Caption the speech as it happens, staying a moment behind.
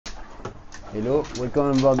Hello, welcome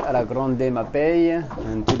on board Allagrande MAPEI,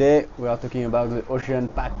 and today we are talking about the ocean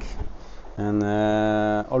pack. And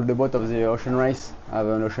all the boats of the ocean race have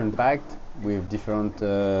an ocean pack with different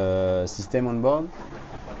system on board.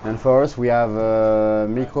 And for us, we have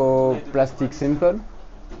microplastic sample,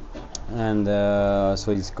 and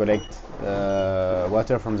so it's collect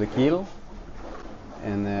water from the keel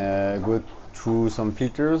and go through some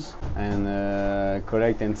filters and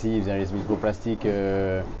collect and see if there is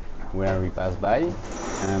microplastic where we pass by.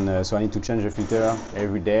 And so I need to change the filter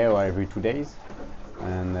every day or every 2 days,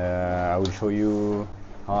 and I will show you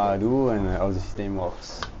how I do and how the system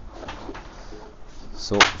works.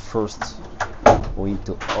 So first we need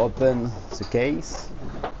to open the case.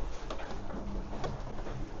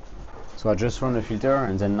 So I just run the filter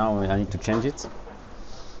and then now I need to change it.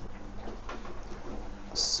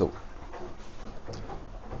 So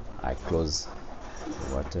I close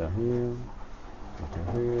the water here, water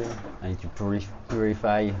here. I need to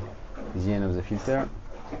purify the end of the filter.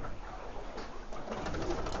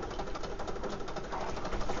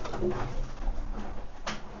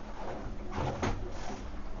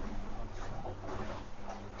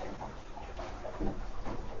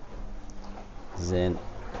 Then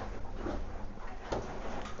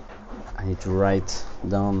I need to write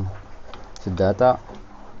down the data.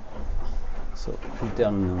 So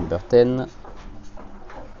filter number 10,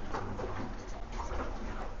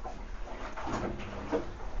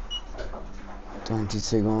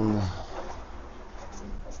 seconds,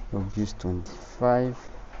 August 25,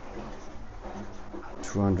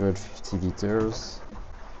 250 liters,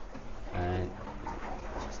 and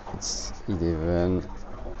it's 11.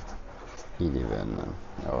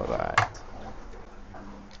 All right.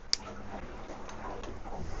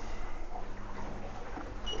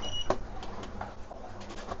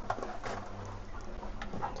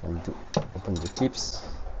 Time to open the clips.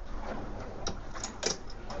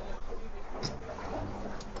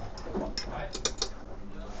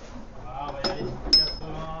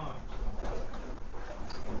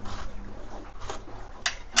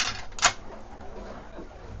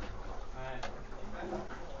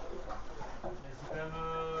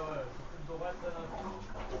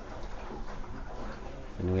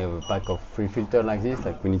 And we have a pack of 3 filters like this,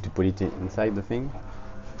 like we need to put it inside the thing.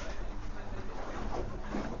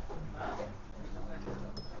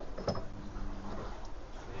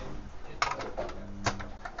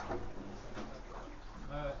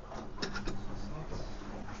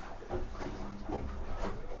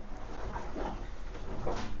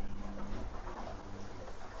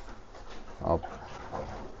 Up.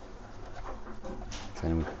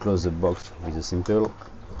 Then we close the box with a simple,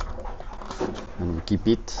 and we keep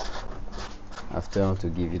it after to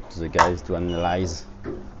give it to the guys to analyze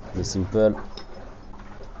the simple.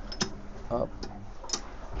 Up.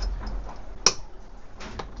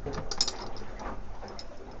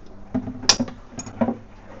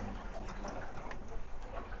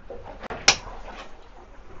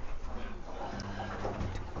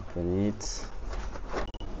 Open it.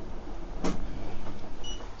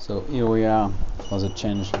 So here we are for the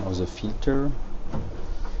change of the filter.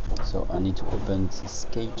 So I need to open this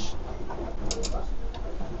cage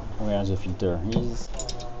where the filter is.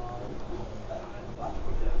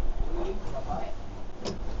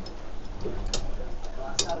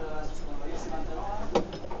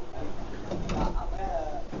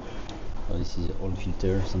 So this is the old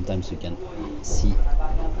filter. Sometimes you can see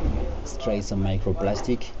trace of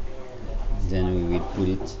microplastic. Then we will put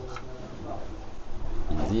it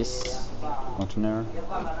in this container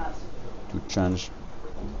to change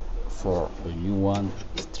for a new one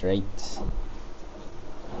straight.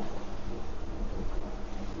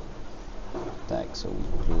 Tag, so we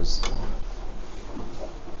close.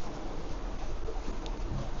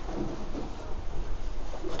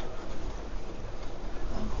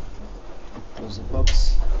 Close the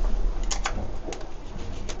box.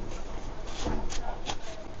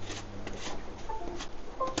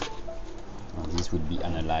 Now this would be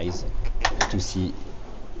analyzed to see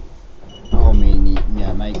how many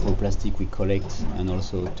microplastic we collect, and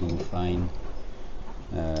also to find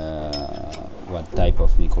what type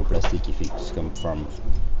of microplastic, if it's come from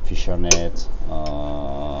fisher net,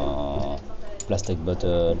 plastic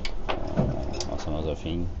bottle, or some other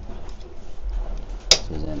thing.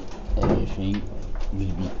 So then everything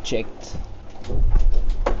will be checked.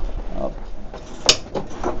 Up,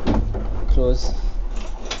 close,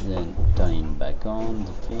 then turn back on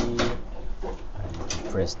the thing.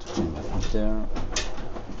 Press to change the filter.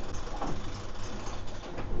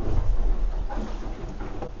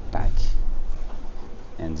 Back,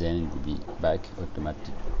 and then it will be back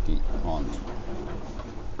automatically on.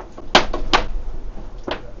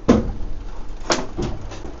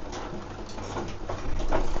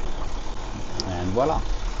 voila.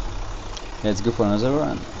 Let's go for another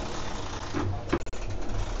run.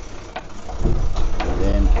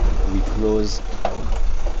 Then we close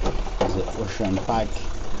the ocean pack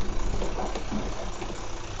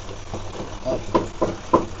up.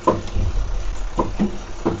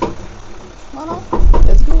 Voila,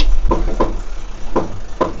 let's go.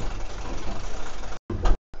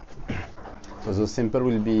 So the sample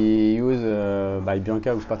will be used by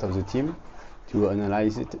Bianca, who's part of the team, to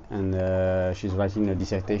analyze it, and she's writing a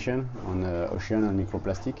dissertation on ocean and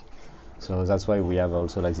microplastic. So that's why we have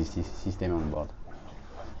also like this system on board.